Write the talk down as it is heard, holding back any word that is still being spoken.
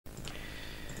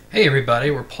Hey everybody,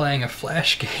 we're playing a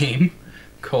flash game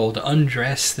called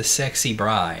Undress the Sexy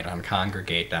Bride on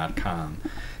Congregate.com.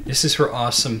 This is for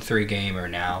Awesome 3 Gamer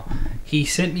now. He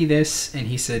sent me this and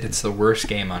he said it's the worst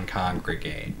game on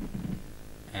Congregate.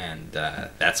 And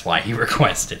that's why he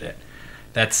requested it.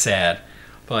 That's sad.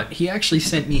 But he actually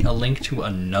sent me a link to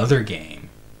another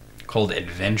game called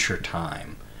Adventure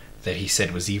Time that he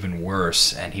said was even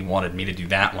worse, and he wanted me to do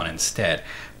that one instead.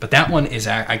 But that one is,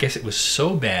 I guess it was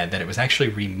so bad that it was actually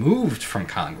removed from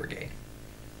Congregate.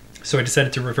 So I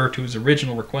decided to revert to his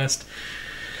original request.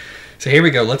 So here we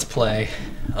go, let's play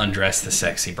Undress the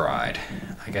Sexy Bride.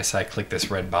 I guess I click this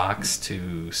red box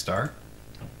to start.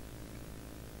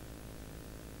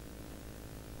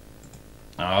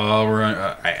 Oh, we're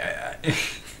on...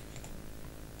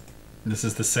 This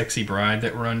is the sexy bride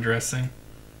that we're undressing?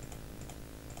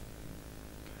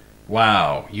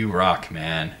 Wow, you rock,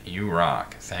 man. You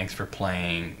rock. Thanks for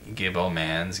playing Gibbo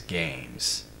Man's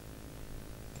games.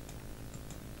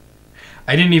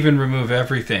 I didn't even remove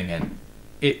everything, and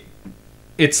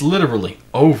it's literally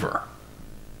over.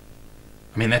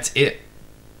 I mean, that's it.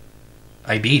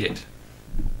 I beat it.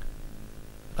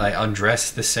 I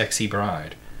undressed the sexy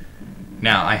bride.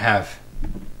 Now, I have...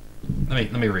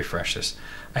 Let me refresh this.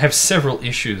 I have several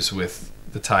issues with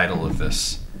the title of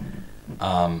this.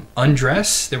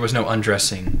 Undress, there was no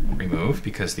undressing removed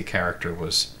because the character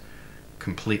was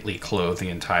completely clothed the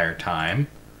entire time.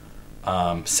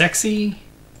 Sexy?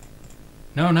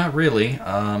 No, not really.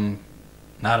 Not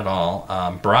at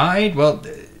all. Bride? Well,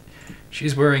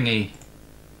 she's wearing a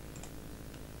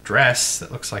dress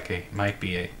that looks like might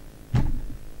be a...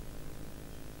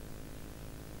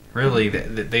 Really,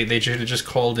 they should have just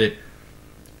called it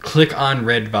click on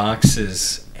red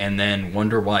boxes and then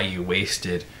wonder why you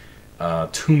wasted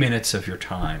 2 minutes of your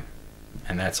time.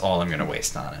 And that's all I'm going to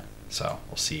waste on it. So,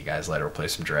 we'll see you guys later. We'll play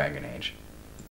some Dragon Age.